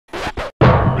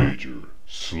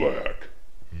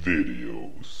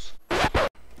MajorSlackVideos.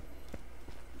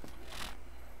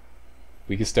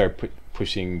 We can start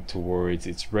pushing towards,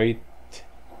 it's right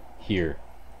here.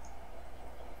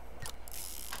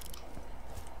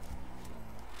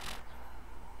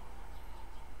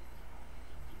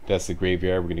 That's the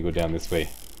graveyard. We're gonna go down this way.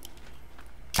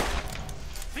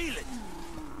 Feel it.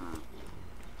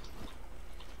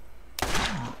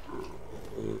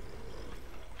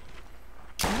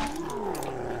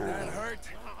 That hurt.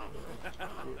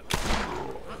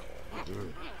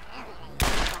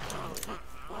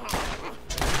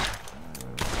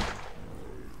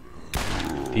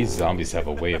 These zombies have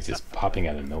a way of just popping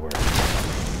out of nowhere.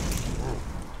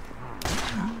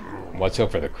 Watch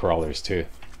out for the crawlers too.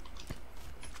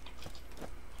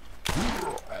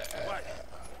 What?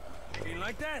 You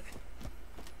like that?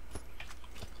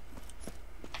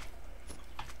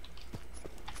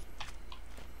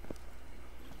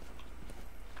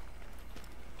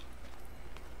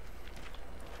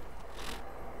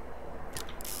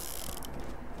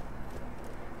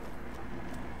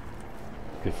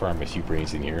 Could farm a few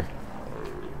brains in here.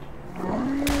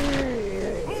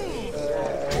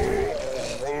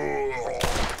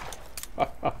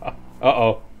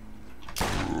 Uh-oh.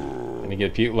 Gonna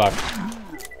get puke locked.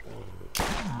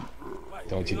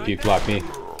 Don't you puke lock me.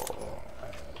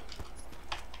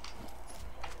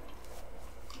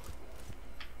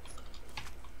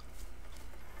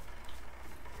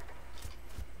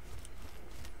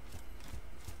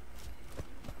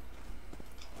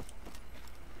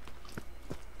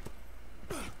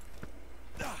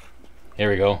 Here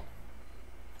we go.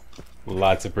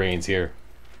 Lots of brains here.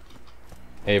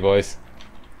 Hey boys.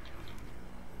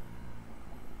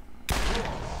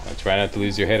 I'll try not to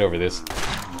lose your head over this.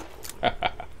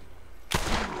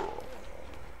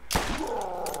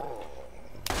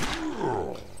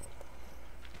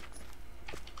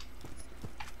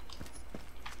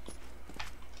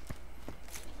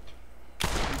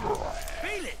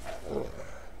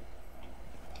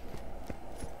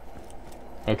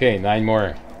 Okay, 9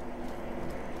 more.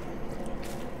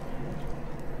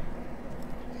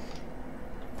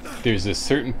 There's a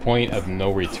certain point of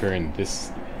no return.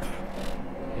 It's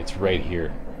right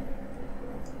here.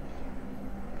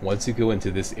 Once you go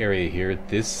into this area here,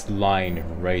 this line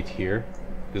right here,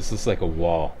 this looks like a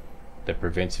wall that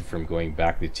prevents you from going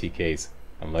back to TKs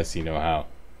unless you know how.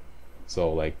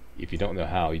 So like, if you don't know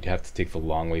how, you'd have to take the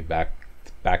long way back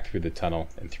through the tunnel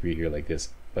and through here like this.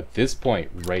 But this point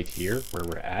right here, where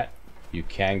we're at, you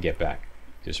can get back.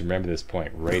 Just remember this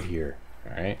point right here,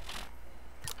 alright?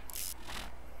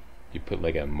 You put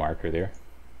like a marker there.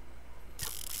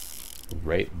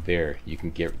 Right there. You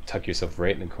can tuck yourself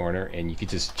right in the corner and you can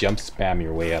just jump spam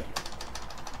your way up.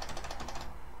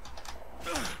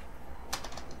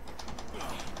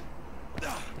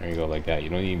 There you go, like that. You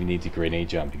don't even need to grenade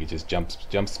jump. You can just jump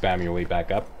spam your way back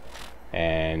up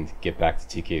and get back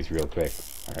to TKs real quick.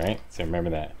 Alright? So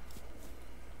remember that.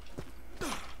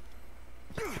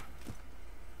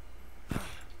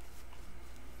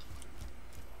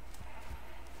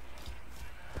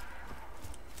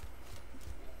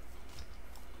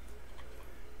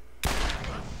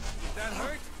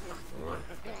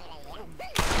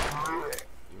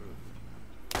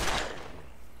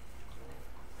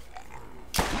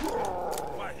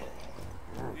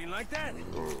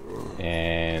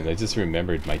 And I just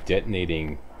remembered my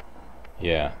detonating.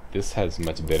 Yeah, this has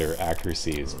much better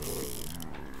accuracy.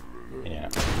 Yeah.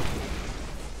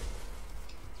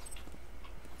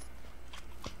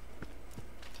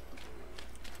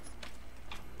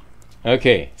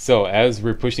 Okay, so as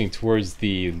we're pushing towards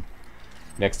the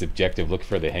next objective, look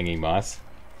for the hanging moss.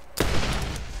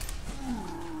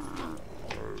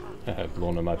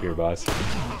 Blowing them up here, boss.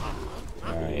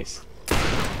 Nice.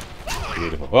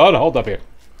 Beautiful. Oh, no, hold up here.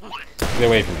 Get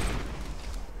away from me.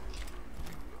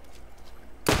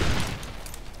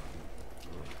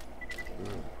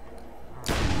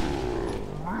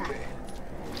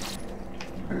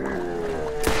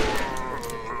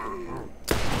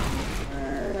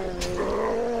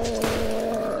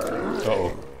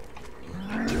 Uh-oh.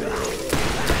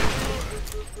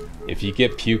 If you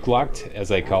get puke locked,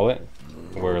 as I call it,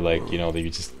 where like, you know,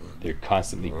 they're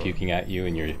constantly puking at you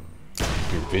and your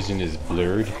vision is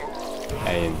blurred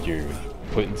and you're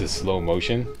put into slow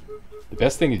motion, the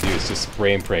best thing to do is just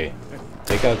spray and pray.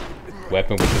 Take a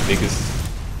weapon with the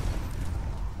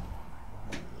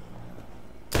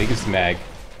biggest mag.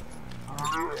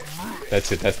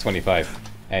 That's it, that's 25.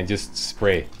 And just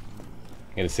spray. I'm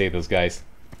gonna save those guys.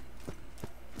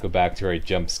 Go back to our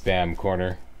jump spam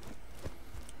corner.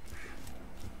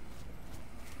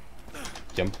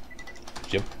 Jump.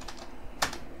 Jump.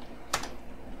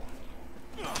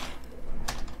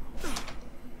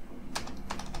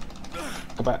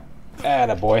 Come on.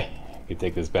 Atta boy. You can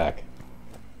take this back.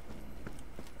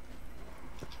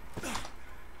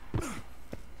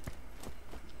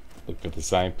 Look for the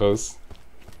signpost.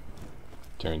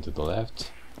 Turn to the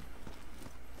left.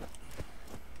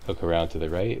 Look around to the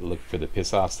right. Look for the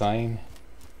piss off sign.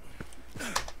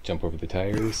 Jump over the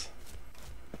tires.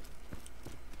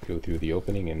 Go through the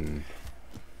opening, and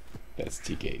that's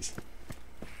TK's.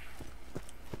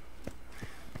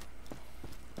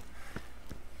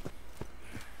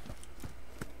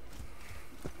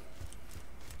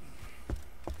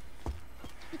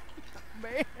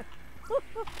 Man.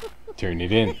 Turn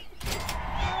it in.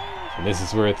 And this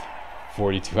is worth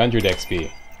 4,200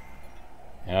 XP.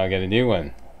 Now I got a new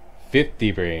one.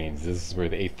 50 brains. This is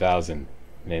worth 8,000.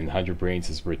 And then 100 brains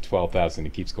is worth 12,000.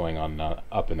 It keeps going on and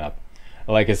up and up.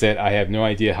 Like I said, I have no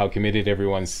idea how committed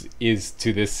everyone is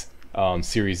to this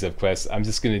series of quests. I'm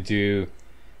just going to do,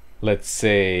 let's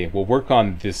say, we'll work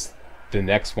on the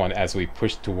next one as we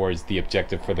push towards the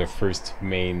objective for the first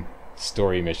main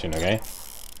story mission, okay?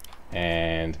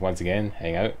 And once again,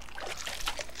 hang out.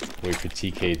 Wait for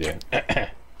TK to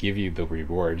give you the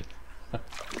reward.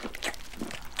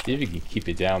 See if you can keep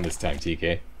it down this time,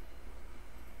 TK.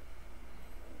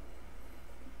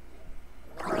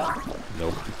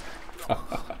 Nope.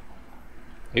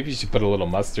 Maybe you should put a little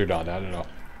mustard on it, I don't know.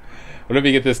 What did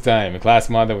we get this time? A class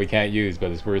mod that we can't use,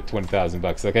 but it's worth 20,000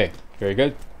 bucks. Okay, very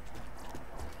good.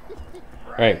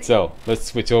 Alright, so let's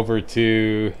switch over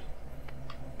to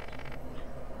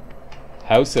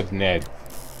House of Ned.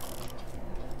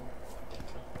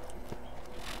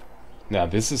 Now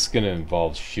this is going to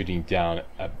involve shooting down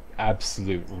an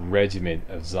absolute regiment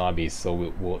of zombies, so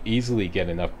we'll easily get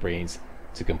enough brains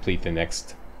to complete the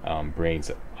next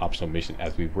brains optional mission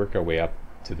as we work our way up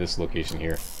to this location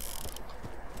here.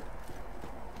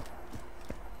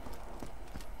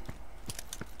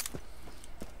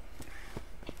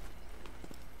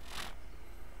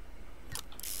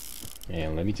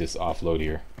 And let me just offload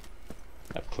here.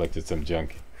 I've collected some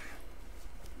junk.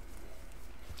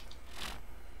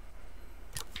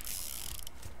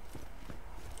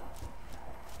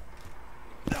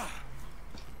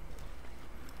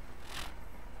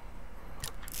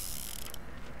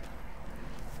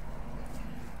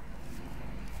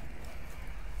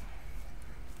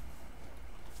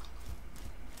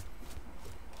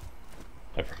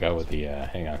 I forgot what the,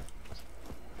 hang on.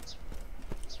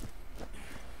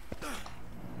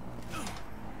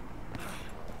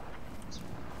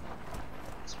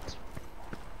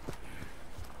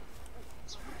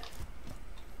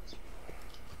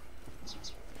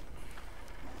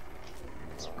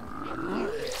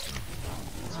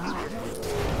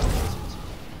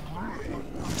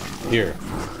 Here.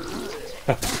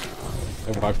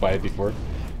 I walked by it before.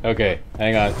 Okay,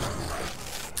 hang on.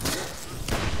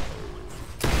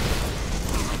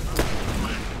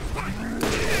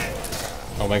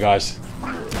 Oh my gosh.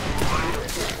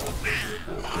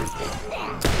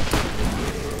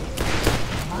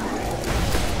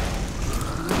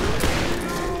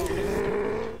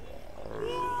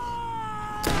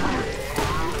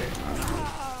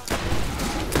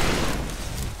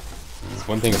 There's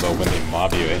one thing about when they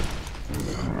mob you, eh?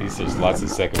 At least there's lots of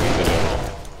second ones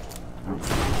available.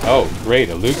 Oh, great,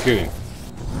 a loot coon.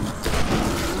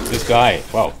 This guy,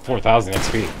 wow, 4,000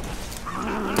 XP.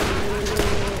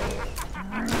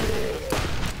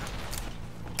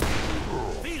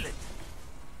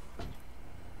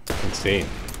 Insane.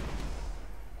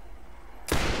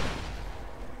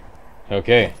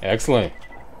 Okay, excellent.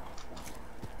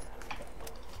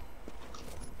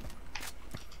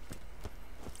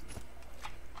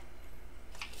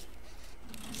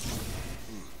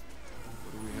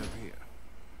 What do we have here?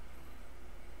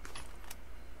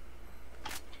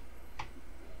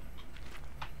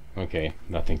 Okay,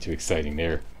 nothing too exciting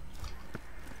there.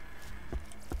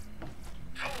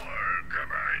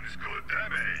 Combines good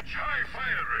damage, high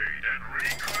fire rate, and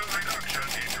recoil reduction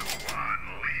into one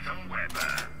lethal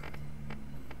weapon.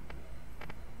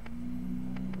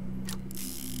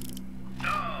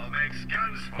 Now makes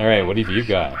guns. Alright, what have you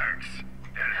got? Works.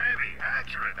 They're heavy,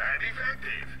 accurate, and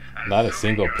effective. And Not a so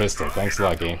single you pistol. can Thanks a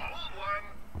lot, hold game. one.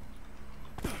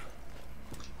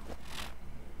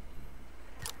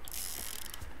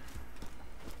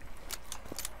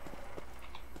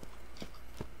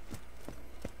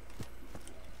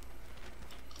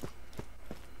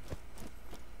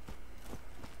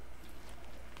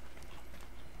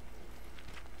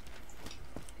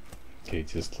 Okay,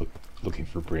 just looking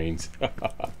for brains.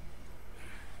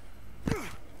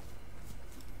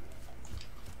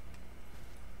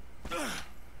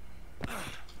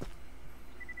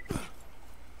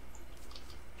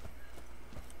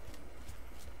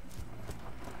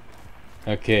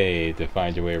 Okay, to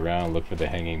find your way around, look for the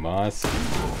hanging moss.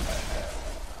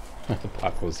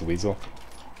 Pop goes the weasel.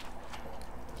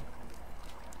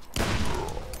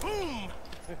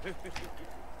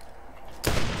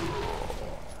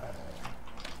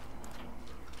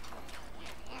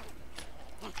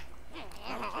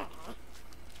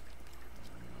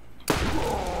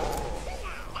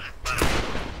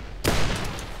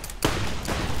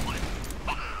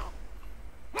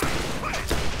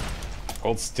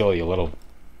 Hold still, you little...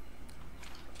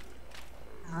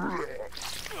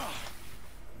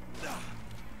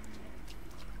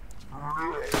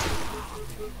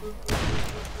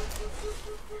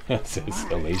 That's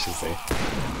hellacious, eh?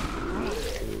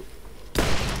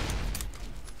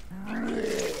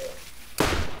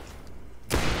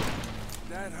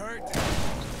 That hurt.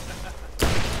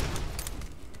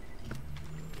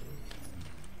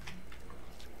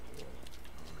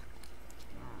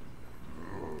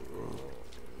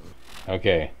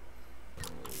 Okay.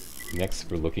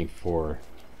 Next we're looking for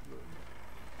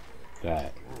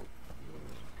that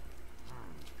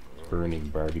burning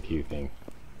barbecue thing.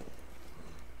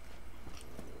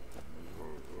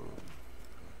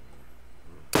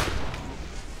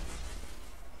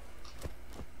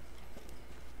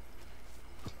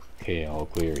 Okay, all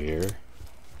clear here.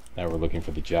 Now we're looking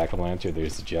for the jack-o'-lantern.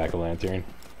 There's the jack-o'-lantern.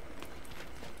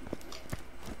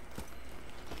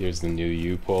 Here's the new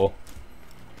U-pole.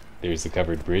 There's the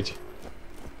covered bridge.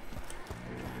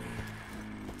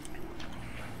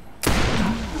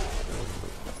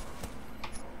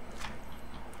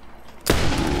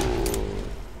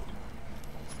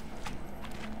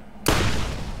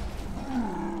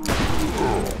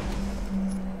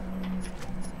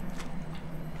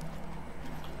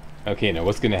 Okay, now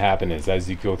what's going to happen is as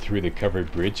you go through the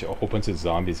covered bridge, a whole bunch of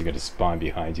zombies are going to spawn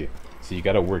behind you. So you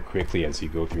got to work quickly as you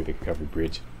go through the covered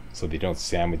bridge so they don't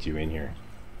sandwich you in here.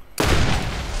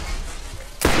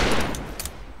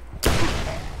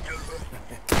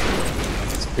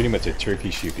 It's pretty much a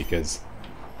turkey shoot because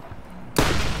you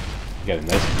got a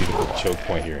nice beautiful choke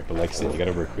point here, but like I said, you got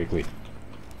to work quickly.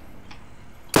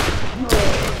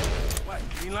 What?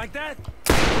 You like that?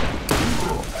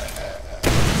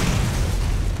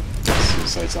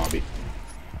 Suicide zombie.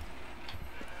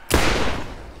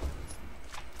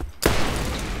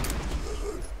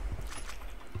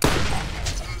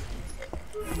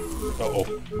 Uh-oh.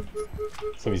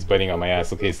 Somebody's biting on my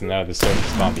ass. Okay, so now they're starting to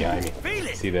spawn behind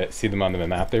me. See that? See them on the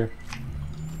map there?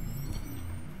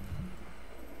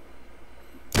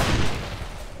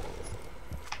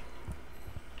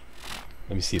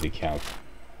 Let me see the count.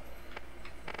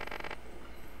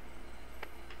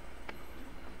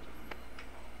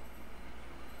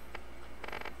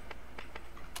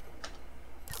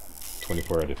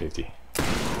 .24 out of 50.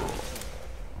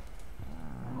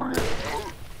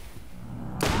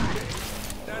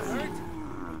 That hurt?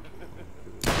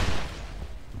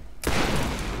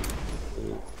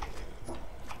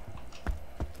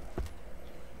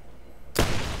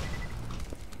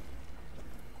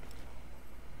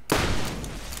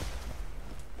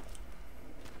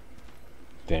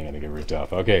 Dang, I'm gonna get ripped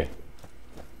off. Okay.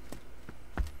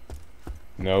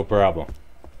 No problem.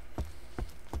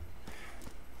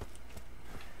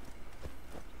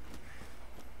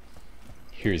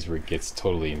 Here's where it gets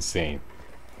totally insane.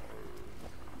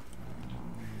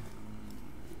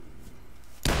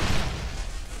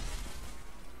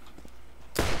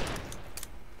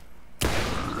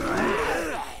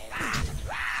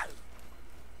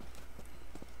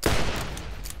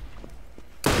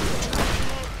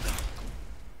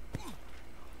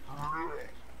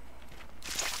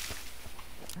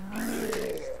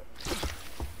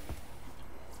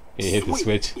 You hit the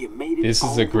switch. This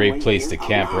is a great place to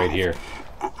camp right here.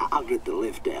 I'll get the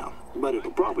lift down, but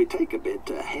it'll probably take a bit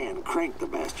to hand crank the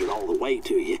bastard all the way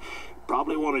to you.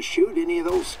 Probably want to shoot any of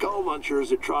those skull munchers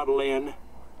that trottle in.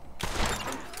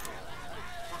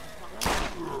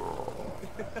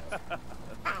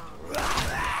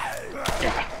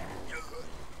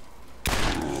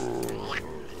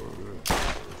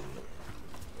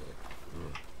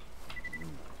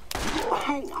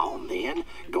 Hang on, then.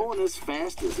 Going as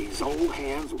fast as these old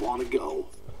hands want to go.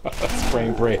 Spray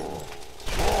and pray.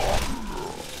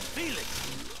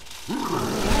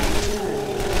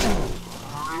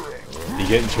 You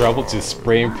get in trouble, just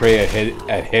spray and pray at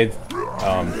head.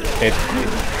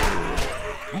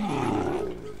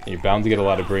 You're bound to get a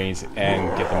lot of brains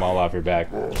and get them all off your back.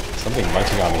 Something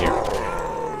munching on me here.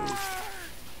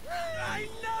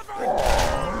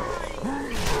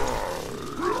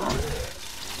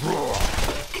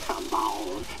 Come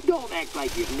on, don't act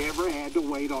like you've never had to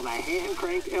wait on a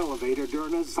hand-cranked elevator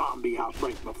during a zombie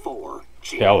outbreak before.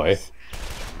 Hell, eh?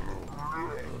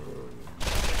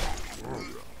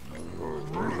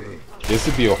 this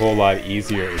would be a whole lot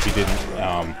easier if you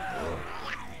didn't,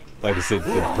 like I said,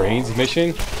 the Braaains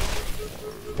mission,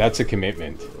 that's a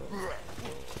commitment.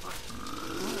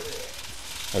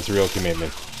 That's a real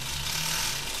commitment.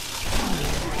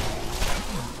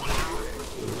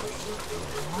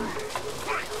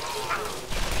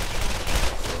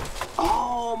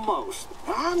 Almost.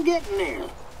 I'm getting there.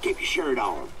 Keep your shirt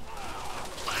on.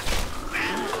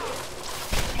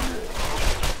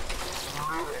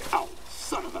 Oh,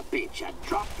 son of a bitch. I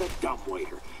dropped the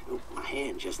dumbwaiter. My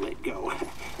hand just let go.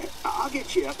 I'll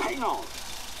get you up. Hang on.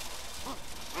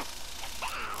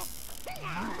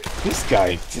 This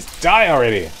guy, just die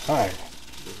already. Alright.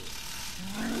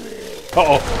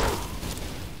 Uh-oh.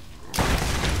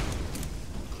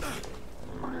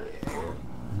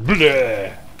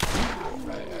 Bleh.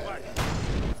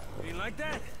 You like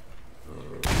that?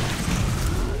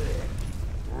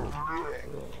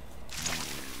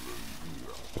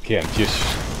 Okay, I'm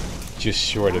just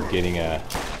short of getting the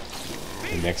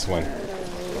next one.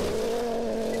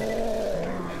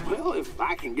 Well, if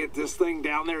I can get this thing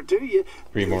down there to you,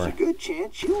 Three there's more. a good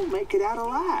chance you'll make it out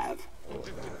alive.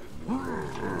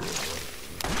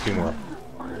 2 more.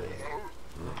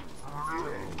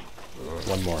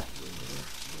 1 more.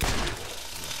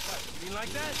 You like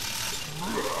that?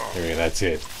 There we go, that's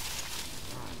it.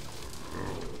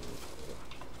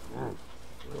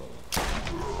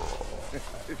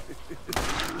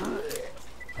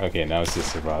 Okay, now it's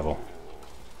just survival.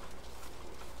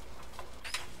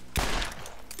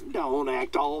 Don't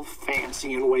act all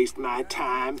fancy and waste my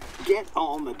time. Get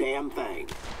on the damn thing.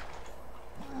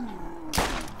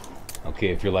 Okay,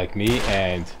 if you're like me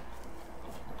and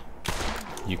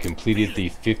you completed the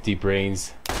 50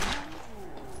 Braaains,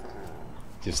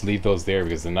 just leave those there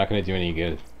because they're not going to do any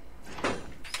good.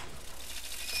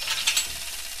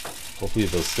 Hopefully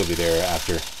they'll still be there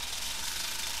after.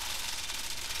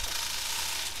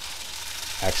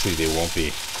 Actually, they won't be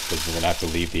because we're going to have to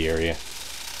leave the area.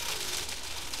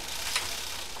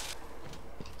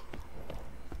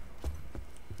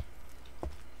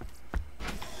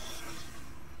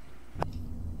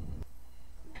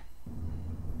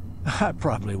 I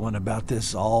probably went about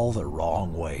this all the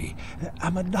wrong way.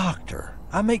 I'm a doctor.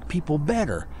 I make people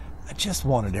better. I just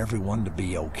wanted everyone to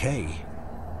be okay.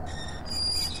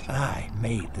 I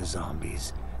made the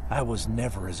zombies. I was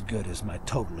never as good as my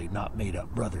totally not made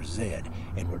up brother Zed,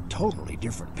 and we're totally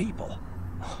different people.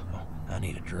 I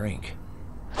need a drink.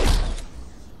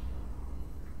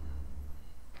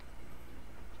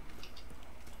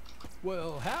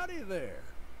 Well, howdy there.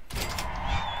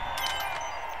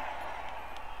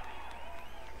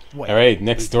 Wait, All right,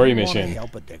 next story if you want mission. to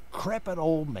help a decrepit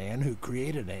old man who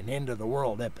created an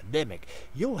end-of-the-world epidemic,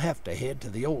 you'll have to head to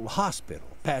the old hospital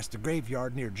past the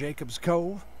graveyard near Jacob's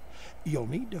Cove. You'll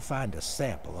need to find a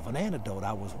sample of an antidote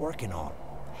I was working on.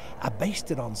 I based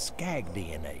it on skag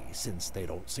DNA since they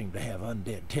don't seem to have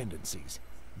undead tendencies.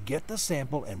 Get the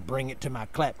sample and bring it to my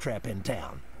claptrap in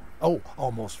town. Oh,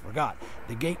 almost forgot.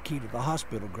 The gate key to the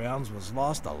hospital grounds was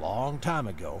lost a long time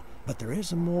ago, but there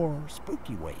is a more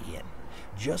spooky way in.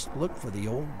 Just look for the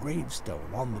old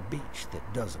gravestone on the beach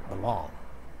that doesn't belong.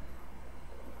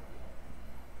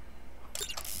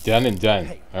 Done and done.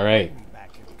 Hey, All right. bring me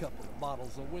back a couple of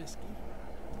bottles of whiskey.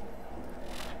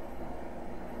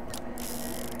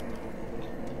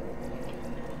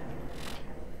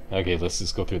 Okay, let's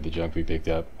just go through the junk we picked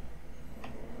up.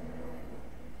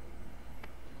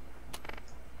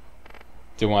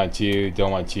 Don't want you,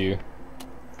 don't want you.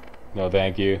 No,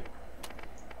 thank you.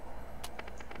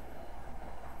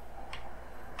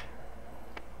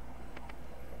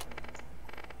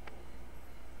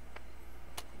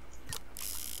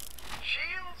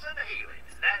 Shields and healing,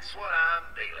 that's what I'm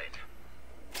dealing.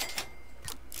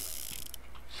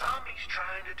 Zombies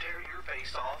trying to tear your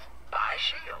face off? Buy a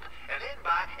shield, and then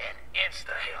buy an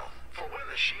insta-health for when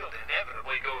the shield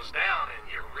inevitably goes down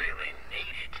and you really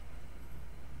need it.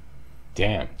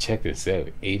 Damn, check this out.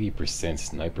 80%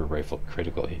 sniper rifle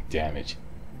critical hit damage.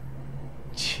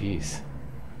 Jeez.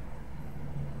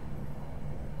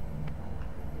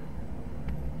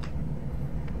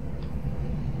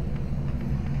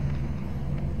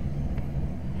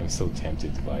 I'm so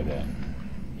tempted to buy that.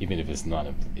 Even if it's not,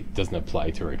 it doesn't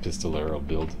apply to our Pistolero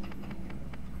build.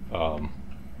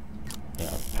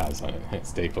 Yeah, pass on it.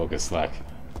 Stay focused, Slack.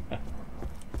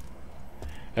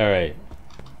 Alright.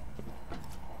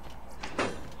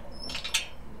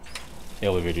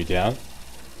 Elevator down.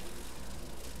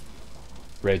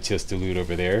 Red chest to loot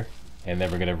over there. And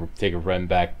then we're gonna take a run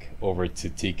back over to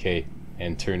TK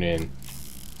and turn in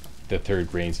the third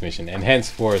Braaains mission. And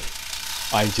henceforth,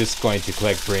 I'm just going to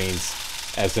collect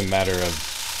Braaains as a matter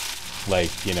of,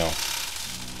 like, you know,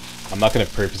 I'm not going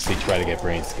to purposely try to get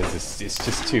brains because it's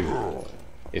just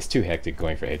too hectic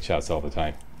going for headshots all the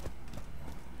time.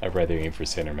 I'd rather aim for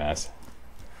center mass.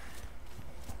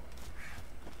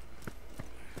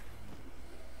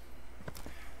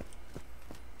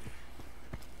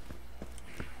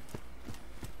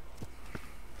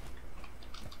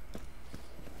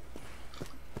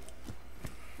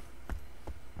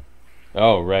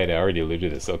 Oh, right, I already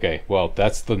alluded to this. Okay, well,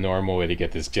 that's the normal way to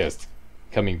get this gist.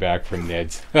 Coming back from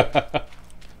Ned's.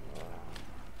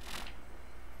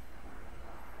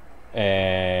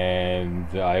 And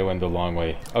I went the long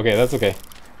way. Okay, that's okay.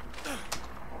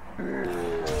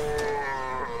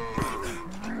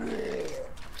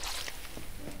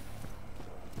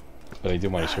 But I do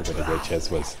want to show where the red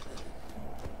chest was.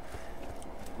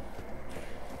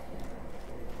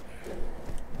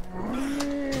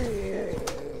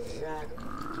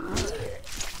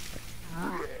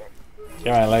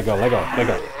 Come on, let go, let go, let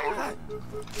go.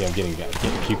 Okay, I'm getting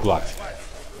keep blocked.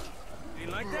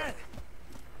 You like that?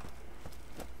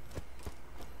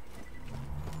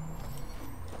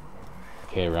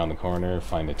 Okay, around the corner,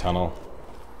 find a tunnel.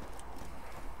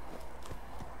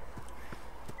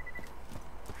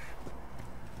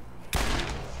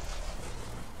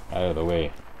 Out of the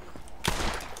way.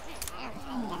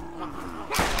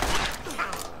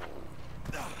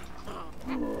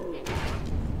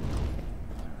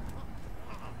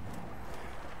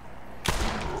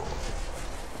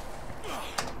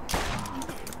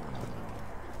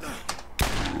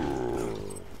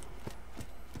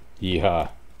 Yeah.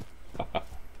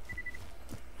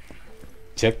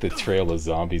 Check the trail of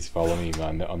zombies following me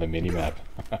on the mini-map.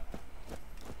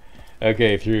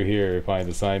 Okay, through here, find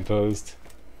the signpost.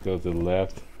 Go to the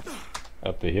left.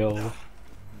 Up the hill.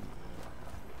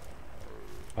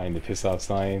 Find the piss-off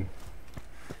sign.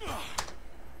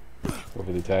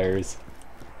 Over the tires.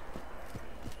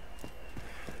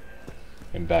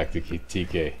 And back to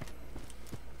TK.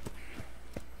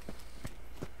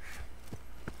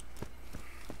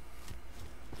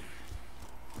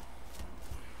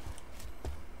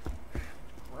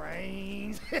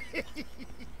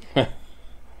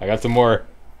 I got some more.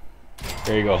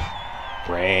 There you go.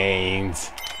 Brains.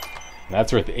 And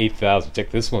that's worth 8,000. Check,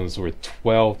 this one's worth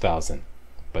 12,000.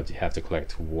 But you have to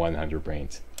collect 100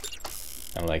 brains.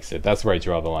 And like I said, that's where I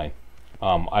draw the line.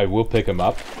 I will pick them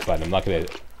up, but I'm not going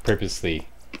to purposely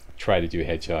try to do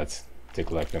headshots to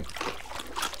collect them.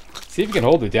 See if you can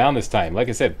hold it down this time. Like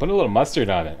I said, put a little mustard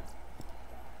on it.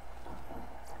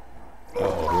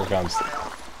 Uh-oh, here comes.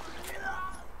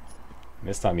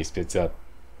 This time he spits up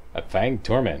a Fang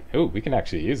Torment. Ooh, we can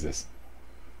actually use this.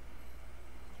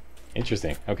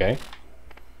 Interesting. Okay.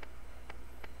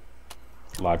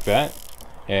 Lock that.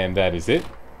 And that is it.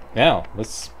 Now,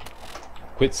 let's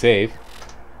quit save.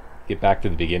 Get back to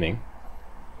the beginning.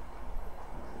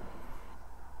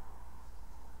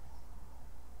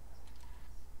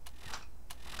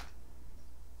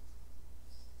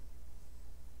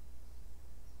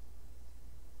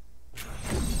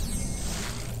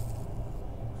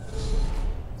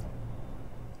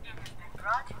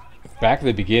 Back at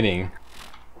the beginning,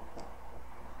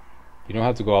 you don't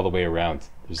have to go all the way around.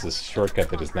 There's this shortcut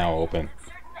that is now open.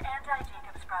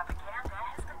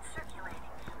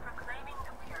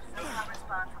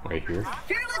 Right here.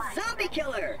 Fearless Zombie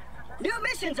Killer! New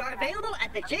missions are available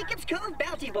at the Jacobs Cove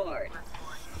Bounty Board.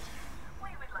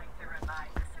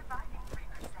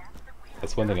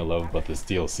 That's one thing I love about this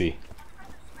DLC.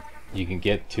 You can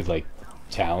get to like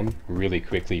town really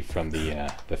quickly from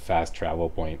the fast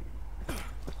travel point.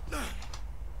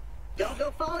 Don't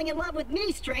go falling in love with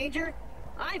me, stranger.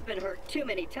 I've been hurt too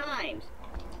many times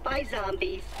by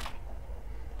zombies.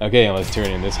 Okay, let's turn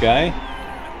in this guy.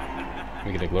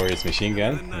 We get a glorious machine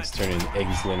gun. Let's turn in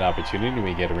excellent opportunity.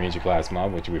 We get a range of glass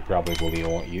mob, which we probably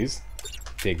won't use.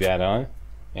 Take that on,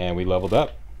 and we leveled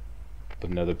up.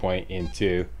 Put another point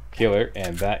into killer,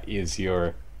 and that is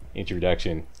your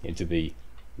introduction into the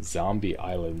zombie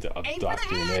island of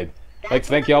Dr. Ned. I'd like to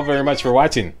thank you all very much for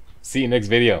watching. See you next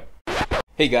video.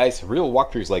 Hey guys, real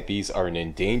walkthroughs like these are an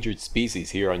endangered species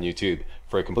here on YouTube.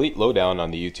 For a complete lowdown on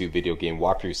the YouTube video game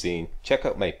walkthrough scene, check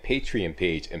out my Patreon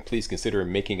page and please consider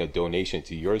making a donation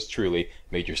to yours truly,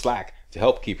 Major Slack, to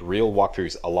help keep real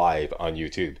walkthroughs alive on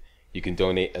YouTube. You can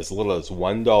donate as little as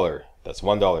 $1. That's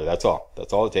 $1, that's all.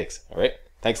 That's all it takes, alright?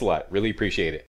 Thanks a lot, really appreciate it.